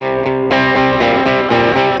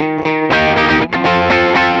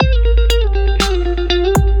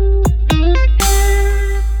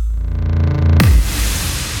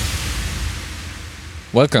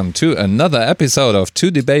Welcome to another episode of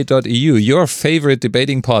 2debate.eu, your favorite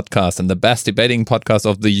debating podcast and the best debating podcast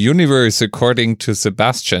of the universe, according to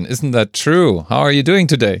Sebastian. Isn't that true? How are you doing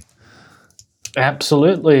today?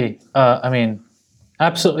 Absolutely.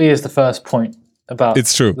 Absolutely is the first point about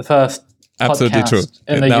it's true. The first absolutely podcast true.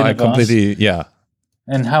 in the now universe. I completely, yeah.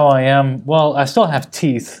 And how I am, well, I still have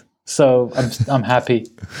teeth, so I'm happy.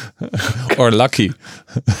 Or lucky.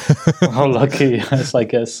 Or lucky, yes, I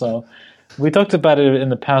guess so. We talked about it in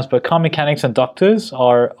the past, but car mechanics and doctors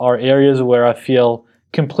are areas where I feel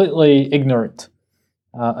completely ignorant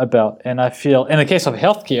about. And I feel, in the case of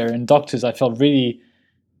healthcare and doctors, I feel really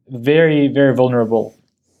very, very vulnerable.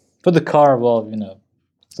 For the car, well,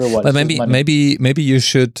 so what? But maybe you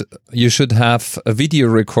should have a video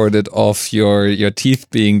recorded of your teeth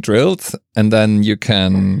being drilled, and then you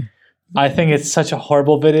can. I think it's such a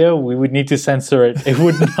horrible video. We would need to censor it. It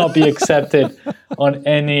would not be accepted on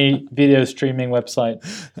any video streaming website.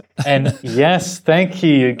 And yes, thank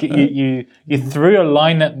you. You threw a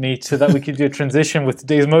line at me so that we could do a transition with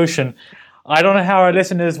today's motion. I don't know how our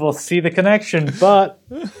listeners will see the connection, but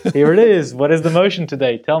here it is. What is the motion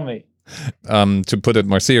today? Tell me. To put it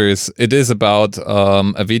more serious, it is about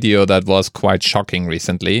a video that was quite shocking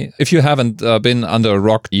recently. If you haven't been under a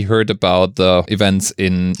rock, you heard about the events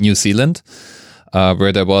in New Zealand,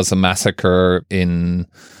 where there was a massacre in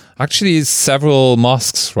actually several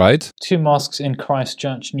mosques, right? 2 mosques in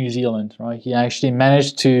Christchurch, New Zealand, right? He actually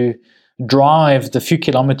managed to drive the few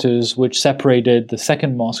kilometers which separated the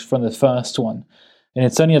second mosque from the first one. And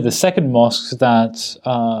it's only at the second mosque that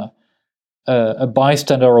a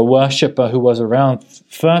bystander or a worshipper who was around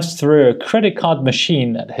first threw a credit card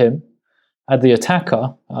machine at him, at the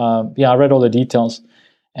attacker. I read all the details.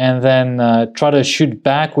 And then tried to shoot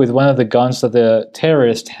back with one of the guns that the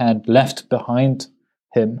terrorist had left behind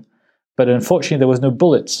him. But unfortunately, there was no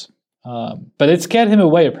bullets. But it scared him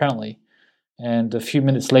away, apparently. And a few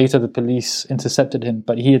minutes later, the police intercepted him.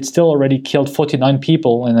 But he had still already killed 49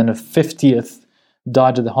 people, and then a 50th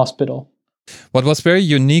died at the hospital. What was very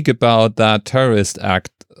unique about that terrorist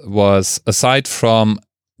act was, aside from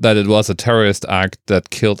that it was a terrorist act that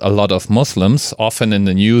killed a lot of Muslims, often in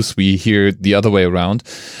the news we hear the other way around,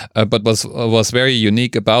 but was very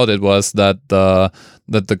unique about it was that the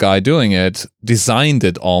guy doing it designed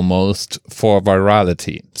it almost for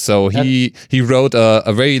virality. So he wrote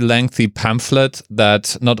a very lengthy pamphlet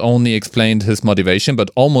that not only explained his motivation, but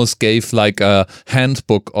almost gave like a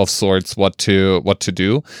handbook of sorts what to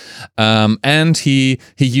do. And he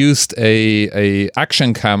used a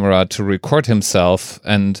action camera to record himself,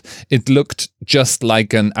 and it looked just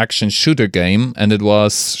like an action shooter game, and it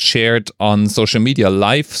was shared on social media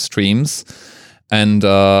live streams. And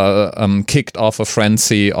kicked off a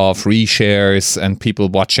frenzy of reshares and people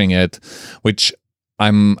watching it, which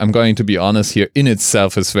I'm going to be honest here, in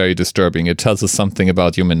itself is very disturbing. It tells us something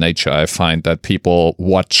about human nature. I find that people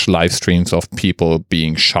watch live streams of people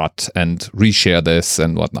being shot and reshare this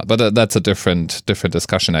and whatnot. But that's a different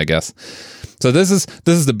discussion, I guess. So this is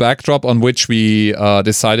the backdrop on which we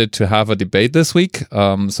decided to have a debate this week.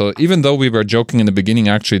 So even though we were joking in the beginning,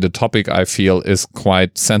 actually the topic I feel is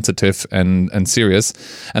quite sensitive and serious.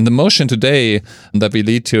 And the motion today that we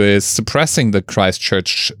lead to is suppressing the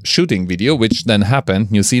Christchurch shooting video, which then happened.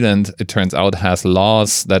 New Zealand, it turns out, has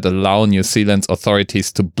laws that allow New Zealand's authorities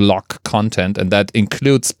to block content, and that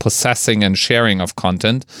includes possessing and sharing of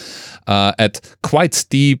content at quite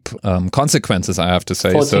steep consequences, I have to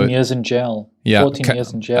say. 14 years in jail. Yeah, 14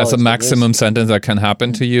 years in jail as a maximum sentence that can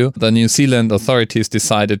happen to you. The New Zealand authorities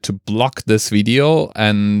decided to block this video,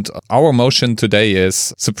 and our motion today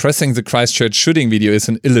is suppressing the Christchurch shooting video is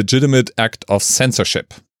an illegitimate act of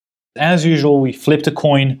censorship. As usual, we flipped a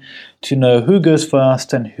coin to know who goes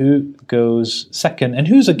first and who goes second, and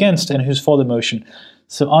who's against and who's for the motion.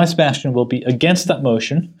 So I, Sebastian, will be against that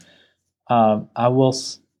motion. You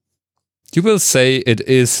will say it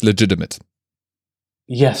is legitimate.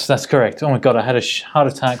 Yes, that's correct. Oh my God, I had a heart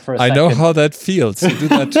attack for a second. I know how that feels. You do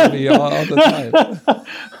that to me all the time.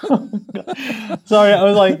 Sorry, I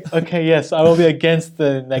was like, okay, yes, I will be against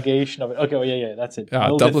the negation of it. Okay, well, yeah, that's it. Yeah,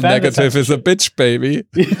 double negative is a bitch, baby.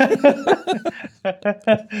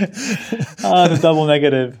 The double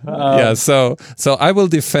negative. So I will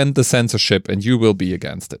defend the censorship and you will be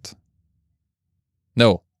against it.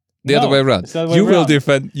 No, the other way around. You will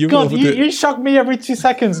defend. You shock me every 2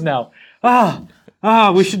 seconds now.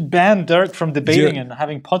 We should ban Dirk from debating and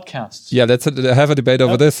having podcasts. Yeah, let's have a debate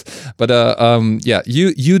over this. But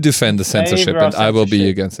you defend the censorship and I will be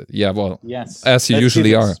against it. Yeah, well, yes, as you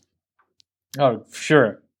usually are. Oh,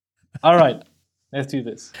 sure. All right, let's do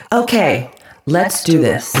this. Okay, let's do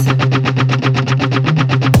this.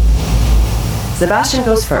 Sebastian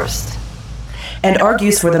goes first and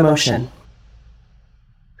argues for the motion.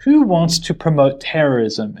 Who wants to promote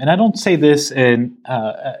terrorism? And I don't say this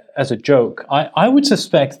as a joke. I would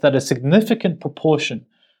suspect that a significant proportion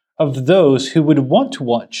of those who would want to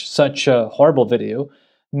watch such a horrible video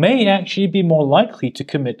may actually be more likely to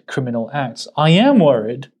commit criminal acts. I am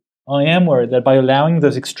worried that by allowing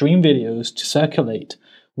those extreme videos to circulate,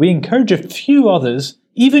 we encourage a few others,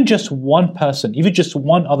 even just one person, even just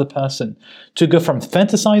one other person, to go from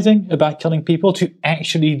fantasizing about killing people to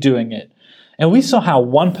actually doing it. And we saw how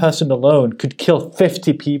one person alone could kill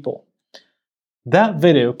 50 people. That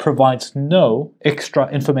video provides no extra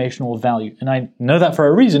informational value. And I know that for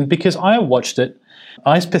a reason, because I watched it.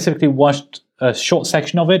 I specifically watched a short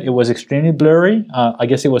section of it. It was extremely blurry. I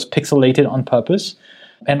guess it was pixelated on purpose.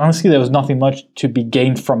 And honestly, there was nothing much to be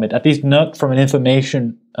gained from it, at least not from an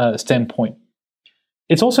information standpoint.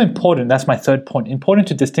 It's also important, that's my third point, important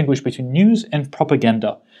to distinguish between news and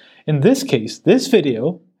propaganda. In this case, this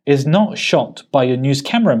video is not shot by a news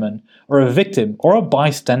cameraman or a victim or a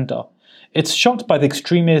bystander. It's shot by the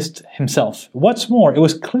extremist himself. What's more, it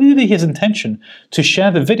was clearly his intention to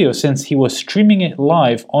share the video since he was streaming it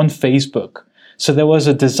live on Facebook. So there was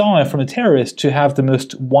a desire from the terrorist to have the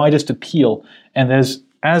most widest appeal, and there's,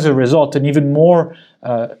 as a result, an even more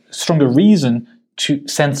stronger reason to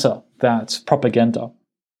censor that propaganda.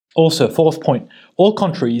 Also, fourth point, all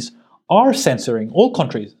countries over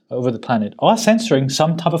the planet are censoring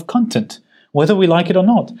some type of content, whether we like it or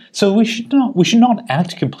not. So we should not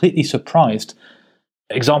act completely surprised.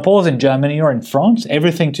 Examples in Germany or in France,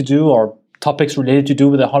 everything to do or topics related to do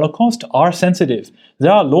with the Holocaust are sensitive.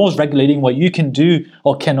 There are laws regulating what you can do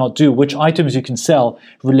or cannot do, which items you can sell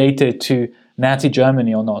related to Nazi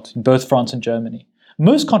Germany or not, in both France and Germany.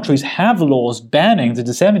 Most countries have laws banning the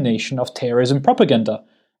dissemination of terrorism propaganda.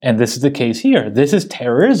 And this is the case here. This is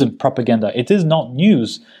terrorism propaganda. It is not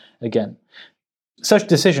news, again. Such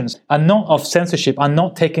decisions of censorship are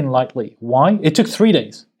not taken lightly. Why? It took 3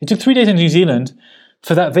 days. It took 3 days in New Zealand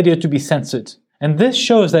for that video to be censored. And this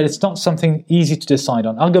shows that it's not something easy to decide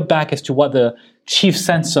on. I'll go back as to what the chief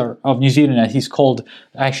censor of New Zealand, as he's called,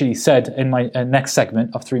 actually said in my next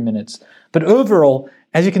segment of 3 minutes. But overall,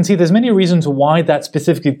 as you can see, there's many reasons why that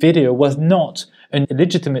specific video was not an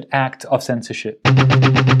illegitimate act of censorship.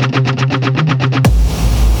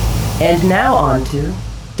 And now on to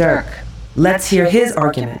Dirk. Let's hear his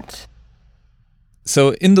argument.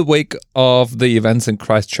 So in the wake of the events in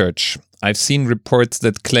Christchurch, I've seen reports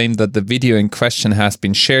that claim that the video in question has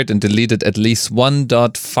been shared and deleted at least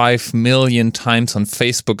 1.5 million times on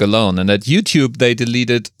Facebook alone. And at YouTube, they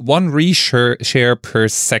deleted 1 reshare per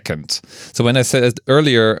second. So when I said it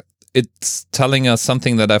earlier, it's telling us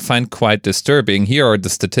something that I find quite disturbing. Here are the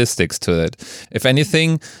statistics to it. If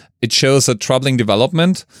anything, it shows a troubling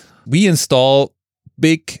development. We install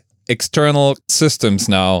big external systems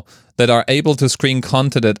now that are able to screen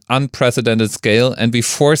content at unprecedented scale, and we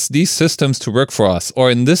force these systems to work for us. Or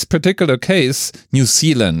in this particular case, New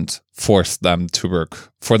Zealand forced them to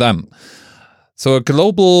work for them. So a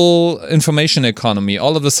global information economy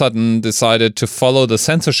all of a sudden decided to follow the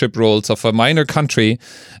censorship rules of a minor country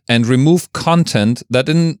and remove content that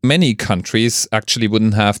in many countries actually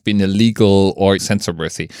wouldn't have been illegal or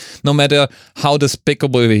censor-worthy. No matter how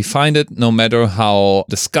despicable we find it, no matter how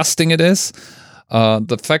disgusting it is,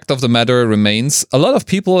 the fact of the matter remains, a lot of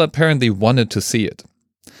people apparently wanted to see it.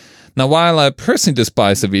 Now, while I personally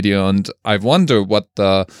despise the video and I wonder what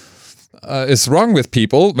is wrong with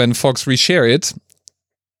people when folks reshare it,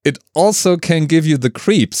 it also can give you the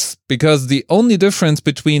creeps, because the only difference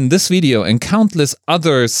between this video and countless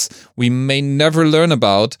others we may never learn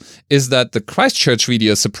about is that the Christchurch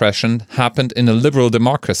video suppression happened in a liberal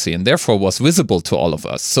democracy and therefore was visible to all of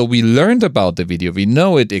us. So we learned about the video. We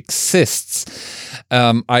know it exists.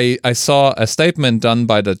 I saw a statement done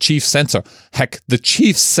by the chief censor. Heck, the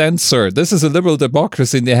chief censor. This is a liberal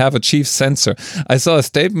democracy and they have a chief censor. I saw a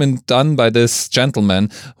statement done by this gentleman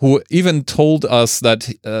who even told us that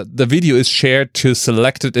the video is shared to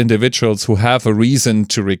selected individuals who have a reason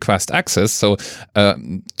to request access. So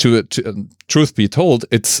truth be told,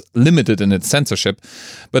 it's limited in its censorship.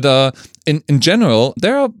 But in general,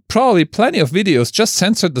 there are probably plenty of videos just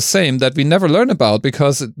censored the same that we never learn about,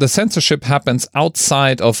 because the censorship happens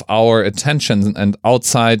outside of our attention and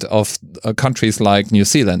outside of countries like New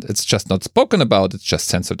Zealand. It's just not spoken about. It's just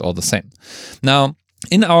censored all the same. Now,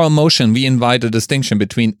 in our motion, we invite a distinction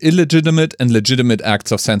between illegitimate and legitimate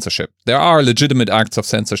acts of censorship. There are legitimate acts of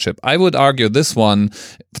censorship. I would argue this one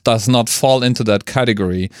does not fall into that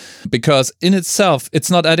category because in itself, it's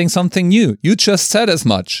not adding something new. You just said as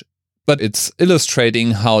much. but it's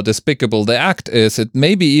illustrating how despicable the act is. It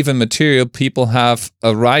may be even material people have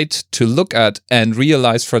a right to look at and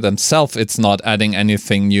realize for themselves it's not adding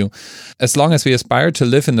anything new. As long as we aspire to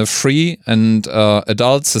live in a free and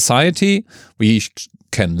adult society, we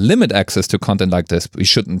can limit access to content like this. We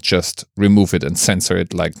shouldn't just remove it and censor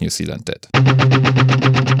it like New Zealand did.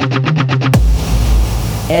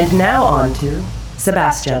 And now on to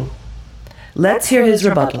Sebastian. Let's hear his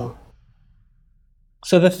rebuttal.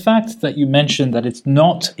 So the fact that you mentioned that it's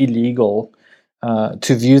not illegal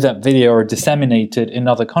to view that video or disseminate it in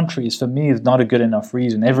other countries, for me, is not a good enough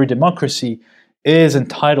reason. Every democracy is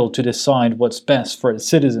entitled to decide what's best for its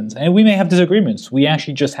citizens. And we may have disagreements. We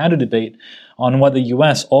actually just had a debate on what the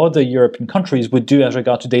US or the European countries would do as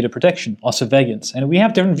regard to data protection or surveillance. And we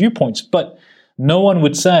have different viewpoints, but no one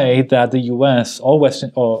would say that the US or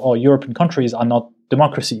Western or European countries are not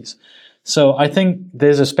democracies. So I think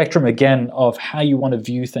there's a spectrum, again, of how you want to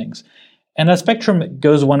view things. And that spectrum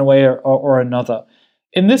goes one way or another.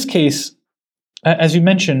 In this case, as you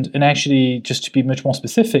mentioned, and actually just to be much more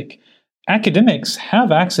specific, academics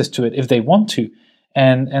have access to it if they want to.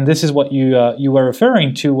 And this is what you were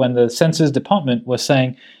referring to when the Census Department was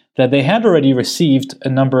saying that they had already received a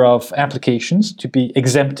number of applications to be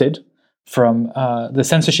exempted from the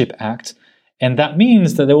Censorship Act. And that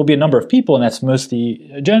means that there will be a number of people, and that's mostly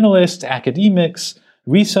journalists, academics,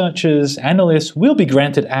 researchers, analysts, will be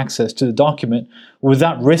granted access to the document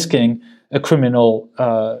without risking a criminal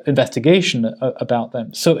investigation about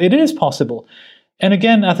them. So it is possible. And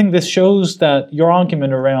again, I think this shows that your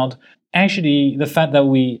argument around actually the fact that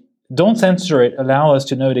we don't censor it allow us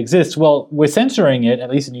to know it exists. Well, we're censoring it,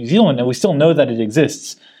 at least in New Zealand, and we still know that it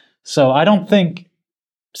exists. So I don't think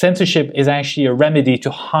censorship is actually a remedy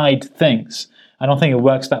to hide things. I don't think it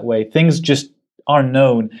works that way. Things just are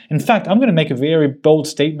known. In fact, I'm going to make a very bold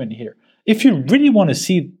statement here. If you really want to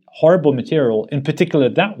see horrible material, in particular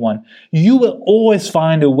that one, you will always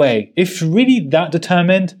find a way. If you're really that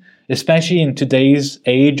determined, especially in today's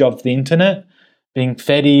age of the internet, being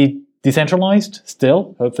fairly decentralized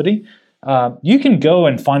still, hopefully, you can go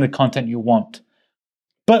and find the content you want.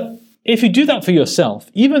 But if you do that for yourself,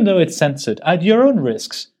 even though it's censored, at your own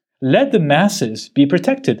risks, let the masses be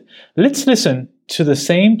protected. Let's listen to the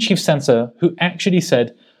same chief censor who actually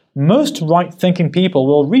said, most right-thinking people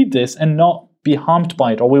will read this and not be harmed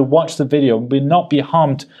by it, or will watch the video and will not be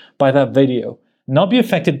harmed by that video, not be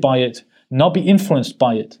affected by it, not be influenced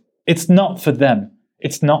by it. It's not for them.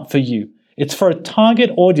 It's not for you. It's for a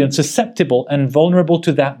target audience susceptible and vulnerable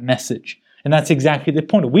to that message. And that's exactly the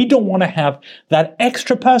point. We don't want to have that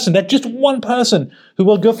extra person, that just one person who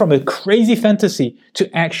will go from a crazy fantasy to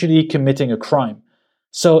actually committing a crime.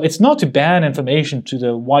 So it's not to ban information to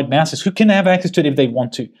the wide masses who can have access to it if they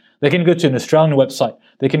want to. They can go to an Australian website,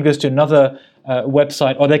 they can go to another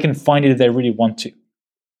website, or they can find it if they really want to.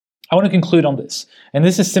 I want to conclude on this. And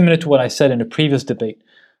this is similar to what I said in a previous debate.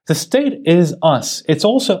 The state is us. It's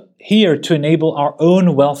also here to enable our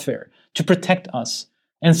own welfare, to protect us.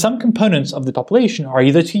 And some components of the population are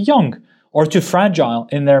either too young or too fragile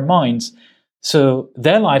in their minds, so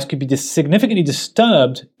their lives could be significantly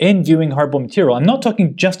disturbed in viewing horrible material. I'm not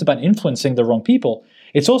talking just about influencing the wrong people.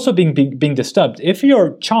 It's also being disturbed. If you're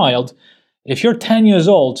a child, if you're 10 years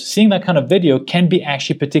old, seeing that kind of video can be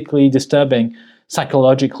actually particularly disturbing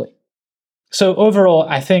psychologically. So overall,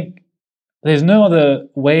 I think there's no other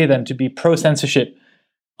way than to be pro-censorship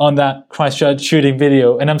on that Christchurch shooting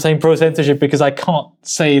video. And I'm saying pro-censorship because I can't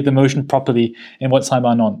say the motion properly in what time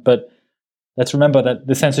I'm on. But let's remember that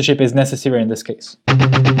the censorship is necessary in this case.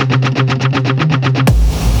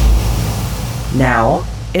 Now,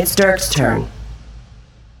 it's Dirk's turn.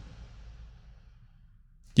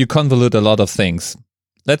 You convolute a lot of things.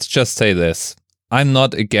 Let's just say this. I'm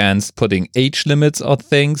not against putting age limits on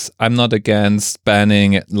things. I'm not against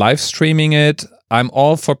banning live streaming it. I'm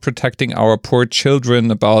all for protecting our poor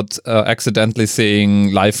children about accidentally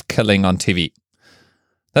seeing live killing on TV.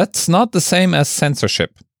 That's not the same as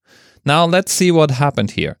censorship. Now let's see what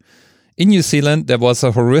happened here. In New Zealand, there was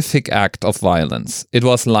a horrific act of violence. It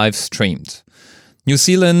was live streamed. New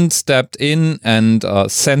Zealand stepped in and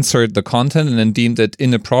censored the content and then deemed it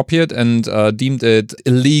inappropriate and deemed it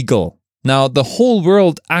illegal. Now, the whole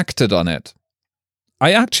world acted on it.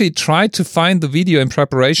 I actually tried to find the video in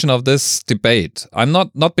preparation of this debate. I'm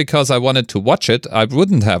not because I wanted to watch it. I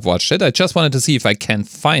wouldn't have watched it. I just wanted to see if I can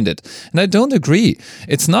find it. And I don't agree.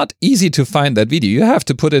 It's not easy to find that video. You have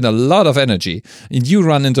to put in a lot of energy. And you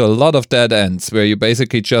run into a lot of dead ends where you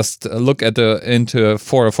basically just look at into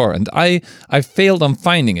 404. And I failed on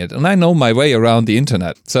finding it. And I know my way around the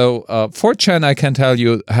internet. So 4chan, I can tell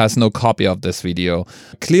you, has no copy of this video.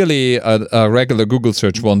 Clearly, a regular Google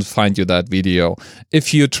search won't find you that video.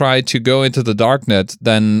 If you try to go into the darknet,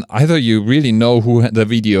 then either you really know who the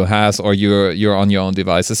video has or you're on your own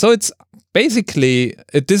devices. So it's basically,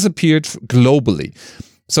 it disappeared globally.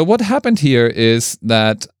 So what happened here is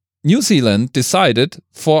that New Zealand decided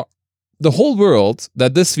for the whole world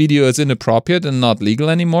that this video is inappropriate and not legal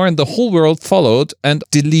anymore, and the whole world followed and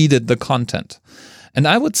deleted the content. And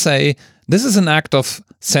I would say this is an act of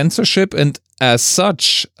censorship and as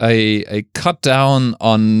such a cut down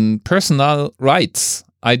on personal rights.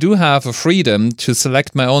 I do have a freedom to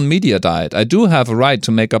select my own media diet. I do have a right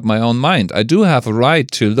to make up my own mind. I do have a right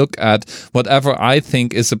to look at whatever I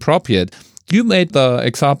think is appropriate. You made the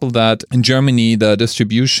example that in Germany, the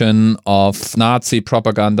distribution of Nazi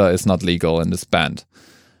propaganda is not legal and is banned.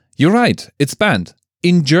 You're right, it's banned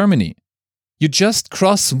in Germany. You just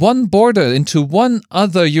cross one border into one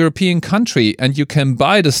other European country and you can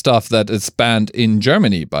buy the stuff that is banned in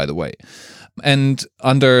Germany, by the way. And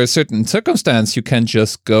under certain circumstances, you can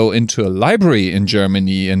just go into a library in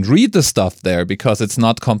Germany and read the stuff there because it's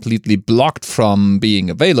not completely blocked from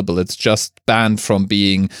being available. It's just banned from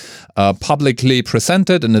being publicly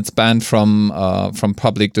presented, and it's banned from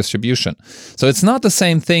public distribution. So it's not the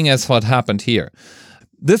same thing as what happened here.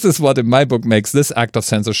 This is what, in my book, makes this act of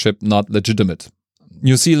censorship not legitimate.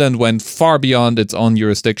 New Zealand went far beyond its own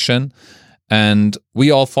jurisdiction, and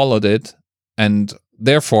we all followed it, and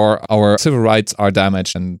therefore our civil rights are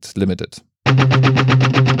damaged and limited.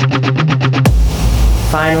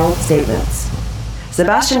 Final statements.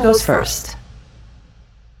 Sebastian goes first.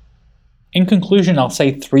 In conclusion, I'll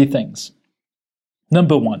say 3 things.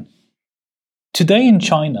 Number 1, today in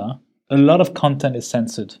China, a lot of content is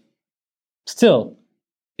censored. Still,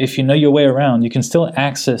 if you know your way around, you can still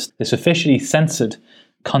access this officially censored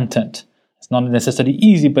content. It's not necessarily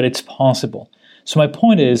easy, but it's possible. So my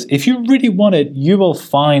point is, if you really want it, you will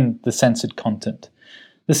find the censored content.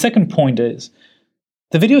 The second point is,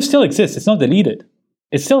 the video still exists. It's not deleted.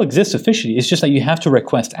 It still exists officially. It's just that you have to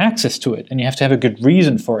request access to it, and you have to have a good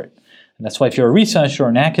reason for it. And that's why if you're a researcher or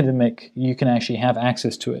an academic, you can actually have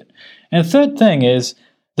access to it. And the third thing is,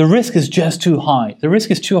 the risk is just too high. The risk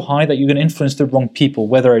is too high that you're going to influence the wrong people,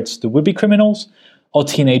 whether it's the would-be criminals or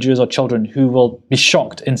teenagers or children who will be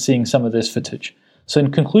shocked in seeing some of this footage. So in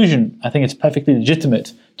conclusion, I think it's perfectly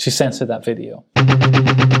legitimate to censor that video.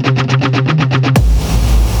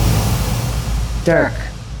 Dirk.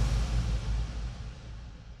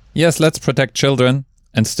 Yes, let's protect children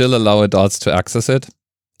and still allow adults to access it,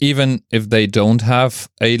 even if they don't have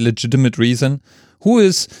a legitimate reason.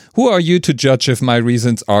 Who are you to judge if my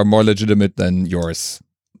reasons are more legitimate than yours?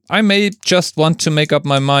 I may just want to make up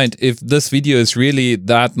my mind if this video is really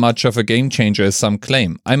that much of a game changer as some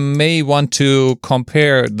claim. I may want to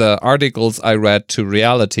compare the articles I read to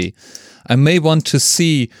reality. I may want to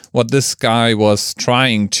see what this guy was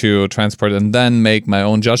trying to transport and then make my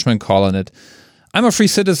own judgment call on it. I'm a free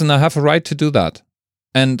citizen. I have a right to do that.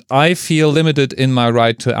 And I feel limited in my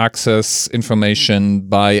right to access information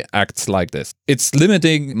by acts like this. It's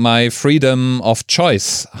limiting my freedom of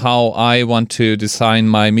choice, how I want to design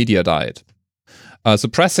my media diet.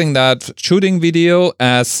 Suppressing that shooting video,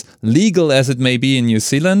 as legal as it may be in New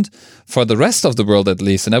Zealand, for the rest of the world at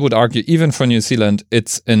least, and I would argue even for New Zealand,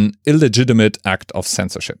 it's an illegitimate act of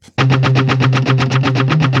censorship.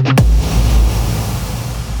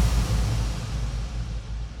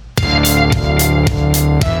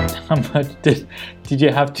 Did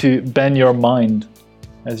you have to bend your mind,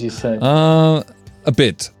 as you said? A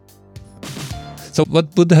bit. So what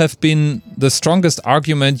would have been the strongest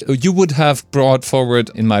argument you would have brought forward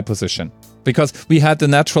in my position? Because we had the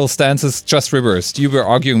natural stances just reversed. You were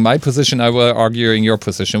arguing my position, I were arguing your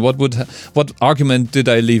position. What argument did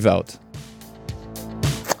I leave out?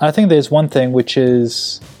 I think there's one thing which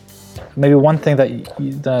is... Maybe one thing that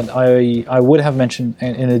I would have mentioned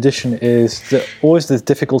in addition is always this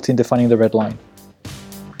difficulty in defining the red line.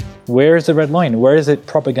 Where is the red line? Where is it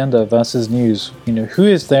propaganda versus news? Who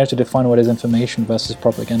is there to define what is information versus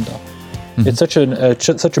propaganda? Mm-hmm.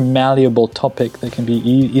 It's such a malleable topic that can be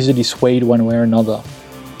easily swayed one way or another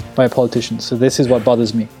by politicians. So this is what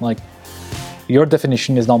bothers me. Like, your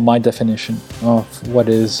definition is not my definition of what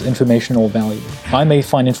is informational value. I may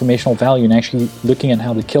find informational value in actually looking at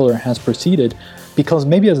how the killer has proceeded because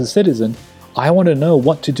maybe as a citizen, I want to know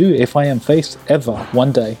what to do if I am faced ever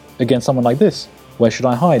one day against someone like this. Where should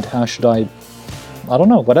I hide? How should I don't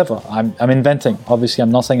know, whatever. I'm inventing. Obviously,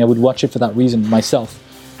 I'm not saying I would watch it for that reason myself,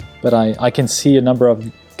 but I can see a number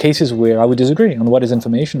of cases where I would disagree on what is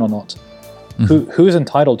information or not. Who is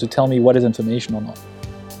entitled to tell me what is information or not?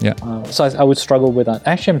 Yeah. So I would struggle with that.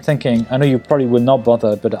 Actually, I'm thinking, I know you probably will not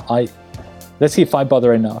bother, but let's see if I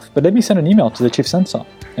bother enough. But let me send an email to the chief censor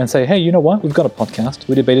and say, hey, you know what? We've got a podcast.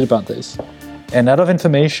 We debated about this. And out of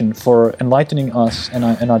information for enlightening us in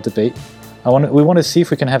our debate, we want to see if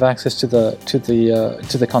we can have access to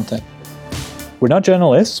the content. We're not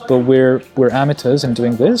journalists, but we're amateurs in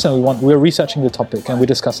doing this, and we're researching the topic and we're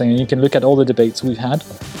discussing. And you can look at all the debates we've had.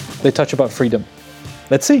 They touch about freedom.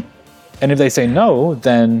 Let's see. And if they say no,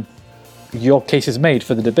 then your case is made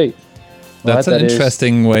for the debate. That's an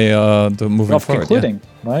interesting way to moving forward. Concluding,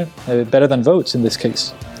 right? Better than votes in this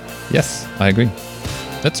case. Yes, I agree.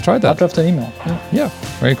 Let's try that. I'll draft an email. Yeah,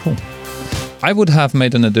 very cool. I would have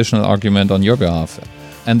made an additional argument on your behalf,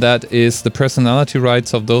 and that is the personality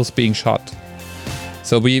rights of those being shot.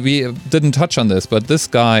 So we didn't touch on this, but this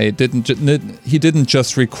guy didn't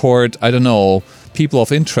just record, I don't know, people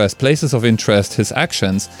of interest, places of interest, his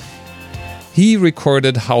actions. He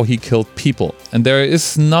recorded how he killed people. And there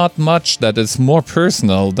is not much that is more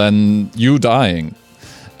personal than you dying.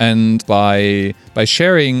 And by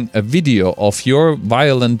sharing a video of your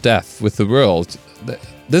violent death with the world,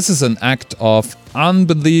 this is an act of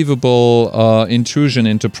unbelievable intrusion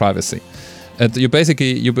into privacy. You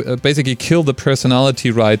basically kill the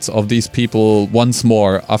personality rights of these people once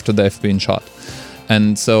more after they've been shot.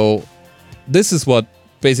 And so this is what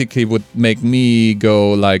basically would make me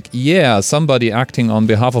go like, yeah, somebody acting on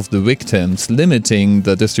behalf of the victims, limiting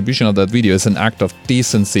the distribution of that video is an act of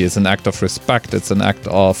decency, it's an act of respect, it's an act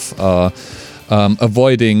of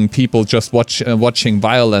avoiding people just watching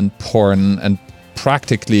violent porn and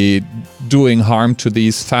practically doing harm to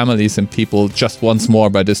these families and people just once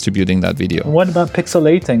more by distributing that video. What about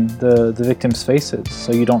pixelating the victims' faces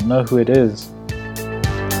so you don't know who it is?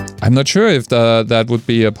 I'm not sure if that would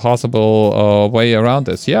be a possible way around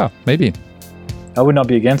this. Yeah, maybe. I would not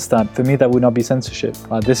be against that. For me, that would not be censorship.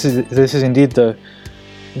 This is indeed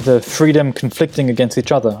the freedom conflicting against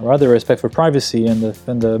each other, right? The respect for privacy and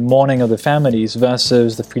the mourning of the families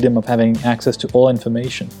versus the freedom of having access to all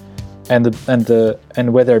information. And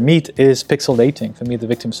where their meat is pixelating, for me, the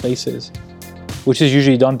victims' faces, which is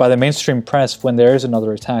usually done by the mainstream press when there is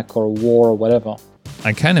another attack or a war or whatever.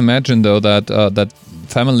 I can imagine though that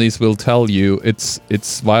families will tell you it's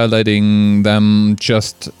violating them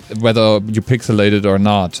just whether you pixelate it or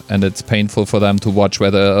not, and it's painful for them to watch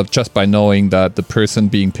whether just by knowing that the person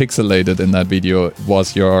being pixelated in that video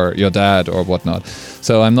was your dad or whatnot.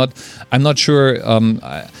 So I'm not sure.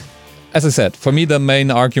 As I said, for me the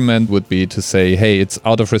main argument would be to say, hey, it's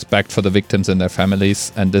out of respect for the victims and their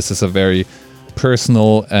families, and this is a very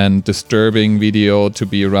personal and disturbing video to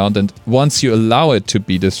be around, and once you allow it to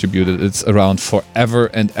be distributed, it's around forever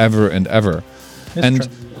and ever and ever.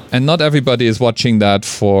 And not everybody is watching that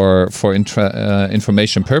for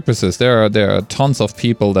information purposes. There are tons of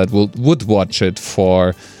people that would watch it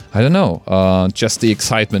for, I don't know, just the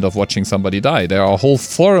excitement of watching somebody die. There are whole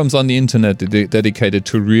forums on the internet dedicated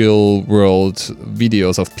to real world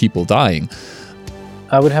videos of people dying.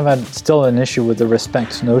 I would have still an issue with the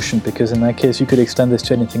respect notion, because in that case you could extend this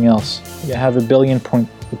to anything else. You have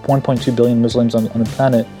 1.2 billion Muslims on the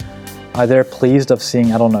planet. Are they pleased of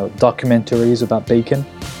seeing, I don't know, documentaries about bacon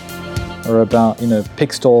or about,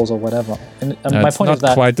 pig stalls or whatever? And my point is that it's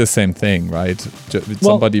not quite the same thing, right?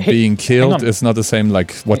 Somebody being killed is not the same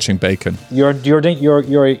like watching bacon. You're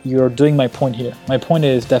doing my point here. My point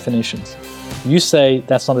is definitions. You say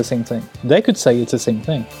that's not the same thing. They could say it's the same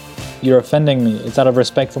thing. You're offending me. It's out of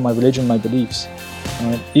respect for my religion, my beliefs.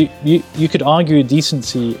 Right? You could argue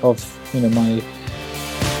decency of my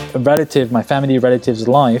family relative's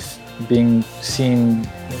life being seen.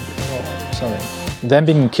 Them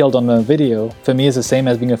being killed on a video for me is the same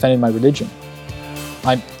as being offended by my religion.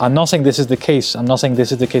 I'm not saying this is the case. I'm not saying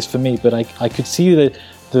this is the case for me, but I could see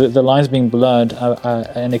the lines being blurred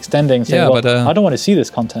and extending. Saying, but I don't want to see this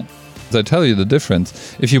content. I tell you the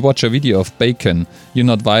difference. If you watch a video of bacon, you're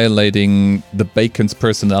not violating the bacon's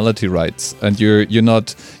personality rights, and you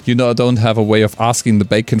don't have a way of asking the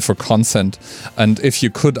bacon for consent. And if you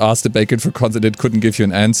could ask the bacon for consent, it couldn't give you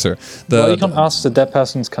an answer. You can't ask the dead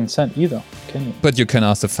person's consent either, can you? But you can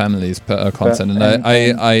ask the family's consent,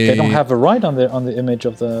 they don't have a right on the image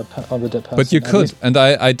of the dead person. But you could, and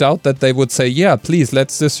I doubt that they would say, yeah, please,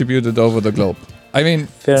 let's distribute it over the globe. I mean,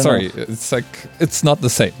 Fair sorry, enough. it's not the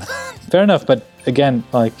same. Fair enough, but again,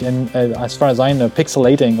 like as far as I know,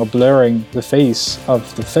 pixelating or blurring the face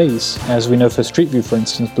of the face, as we know for Street View, for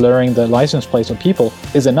instance, blurring the license plates of people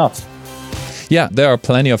is enough. Yeah, there are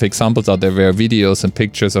plenty of examples out there where videos and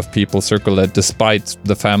pictures of people circulate despite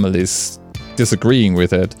the families disagreeing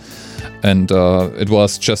with it. And it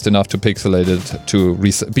was just enough to pixelate it to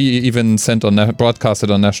be even sent on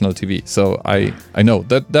broadcasted on national TV. So I know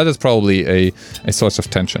that is probably a source of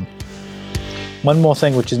tension. One more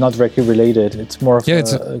thing which is not directly related. It's more of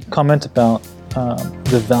a comment about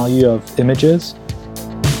the value of images.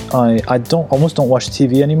 I almost don't watch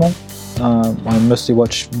TV anymore. I mostly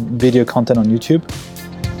watch video content on YouTube.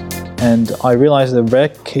 And I realize the rare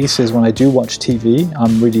cases when I do watch TV,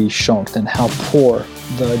 I'm really shocked at how poor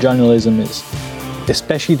the journalism is,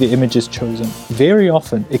 especially the images chosen. Very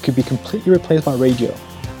often, it could be completely replaced by radio.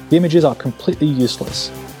 The images are completely useless.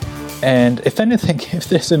 And if anything, if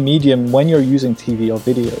there's a medium when you're using TV or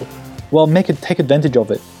video, well, take advantage of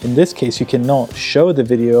it. In this case, you cannot show the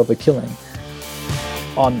video of a killing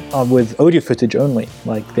with audio footage only,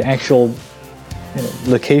 like the actual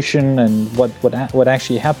location and what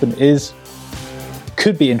actually happened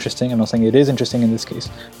could be interesting. I'm not saying it is interesting in this case.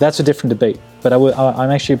 That's a different debate. But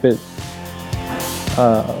I'm actually a bit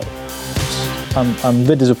I'm a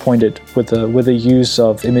bit disappointed with the use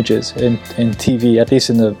of images in TV, at least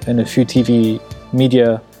in a few TV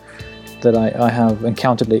media that I have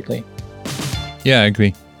encountered lately. Yeah, I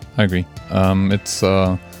agree. It's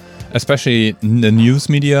especially in the news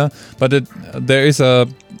media, but it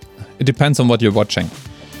depends on what you're watching.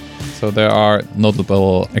 So there are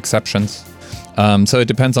notable exceptions. So it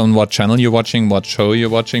depends on what channel you're watching, what show you're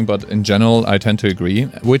watching, but in general, I tend to agree,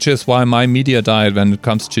 which is why my media diet when it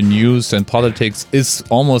comes to news and politics is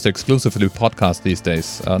almost exclusively podcast these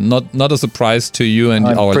days. Not a surprise to you and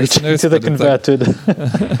our listeners. To the converted.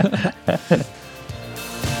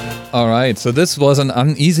 All right, so this was an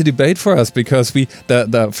uneasy debate for us because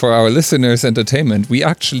for our listeners' entertainment, we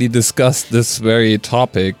actually discussed this very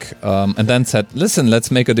topic and then said, listen, let's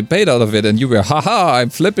make a debate out of it. And you were, haha, I'm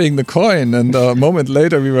flipping the coin. And a moment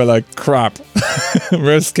later, we were like, crap,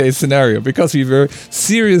 worst case scenario, because we were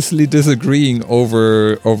seriously disagreeing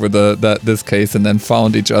over this case and then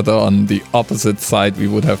found each other on the opposite side we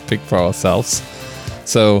would have picked for ourselves.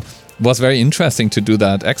 So it was very interesting to do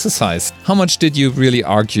that exercise. How much did you really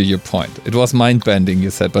argue your point? It was mind-bending, you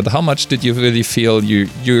said, but how much did you really feel you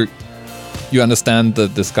understand the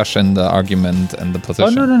discussion, the argument, and the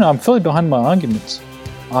position? Oh, no, I'm fully behind my arguments.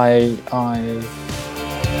 I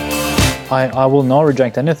will not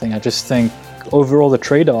reject anything. I just think overall the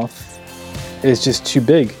trade-off is just too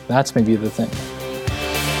big. That's maybe the thing.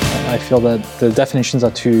 I feel that the definitions are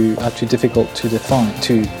too difficult to define,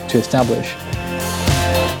 to establish.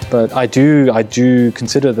 But I do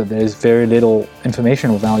consider that there is very little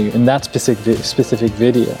informational value in that specific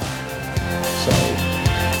video.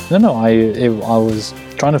 So, no, I was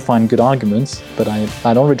trying to find good arguments, but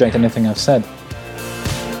I don't reject anything I've said.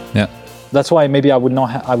 Yeah. That's why maybe I would not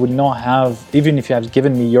have, even if you have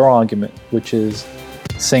given me your argument, which is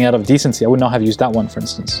saying out of decency, I would not have used that one, for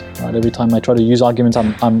instance. Right? Every time I try to use arguments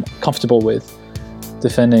I'm comfortable with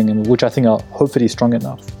defending, and which I think are hopefully strong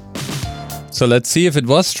enough. So let's see if it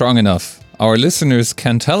was strong enough. Our listeners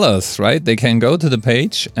can tell us, right? They can go to the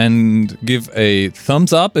page and give a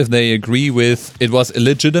thumbs up if they agree with it was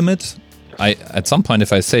illegitimate. At some point,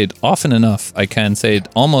 if I say it often enough, I can say it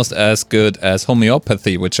almost as good as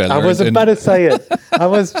homeopathy, which I learned. I was about to say it. I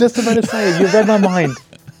was just about to say it. You read my mind.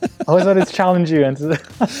 I was about to challenge you.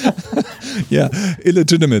 Yeah,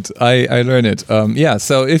 illegitimate. I learned it.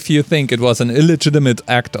 So if you think it was an illegitimate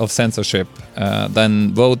act of censorship,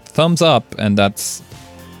 then vote thumbs up, and that's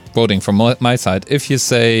voting from my side. If you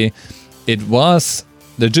say it was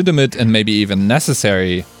legitimate and maybe even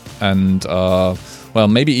necessary, and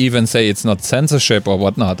maybe even say it's not censorship or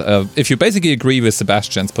whatnot, if you basically agree with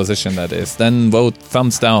Sebastian's position, that is, then vote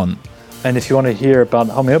thumbs down. And if you want to hear about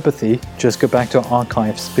homeopathy, just go back to our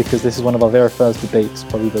archives, because this is one of our very first debates,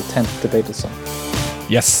 probably the 10th debate or so.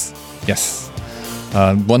 Yes.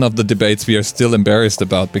 One of the debates we are still embarrassed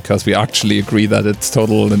about because we actually agree that it's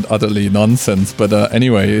total and utterly nonsense. But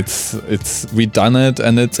anyway, it's we done it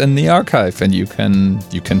and it's in the archive, and you can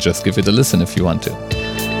just give it a listen if you want to.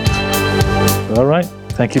 All right.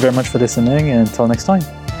 Thank you very much for listening, and until next time.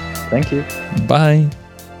 Thank you. Bye.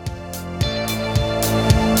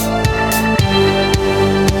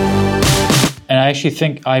 And I actually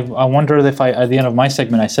think, I wonder if at the end of my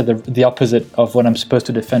segment, I said the opposite of what I'm supposed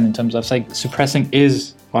to defend in terms of like suppressing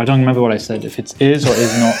is, or I don't remember what I said, if it's is or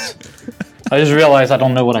is not. I just realized I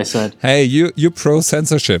don't know what I said. Hey, you're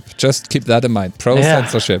pro-censorship. Just keep that in mind.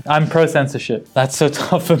 Pro-censorship. Yeah, I'm pro-censorship. That's so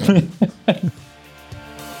tough for me.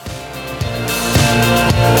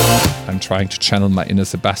 trying to channel my inner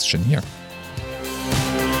Sebastian here.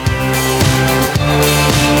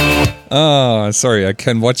 Oh, sorry, I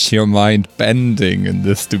can watch your mind bending in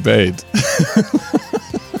this debate.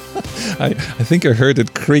 I think I heard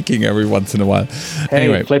it creaking every once in a while. Hey,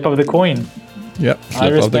 anyway. flip of the coin. Yep, I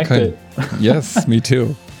respect it. Yes, me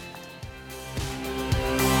too.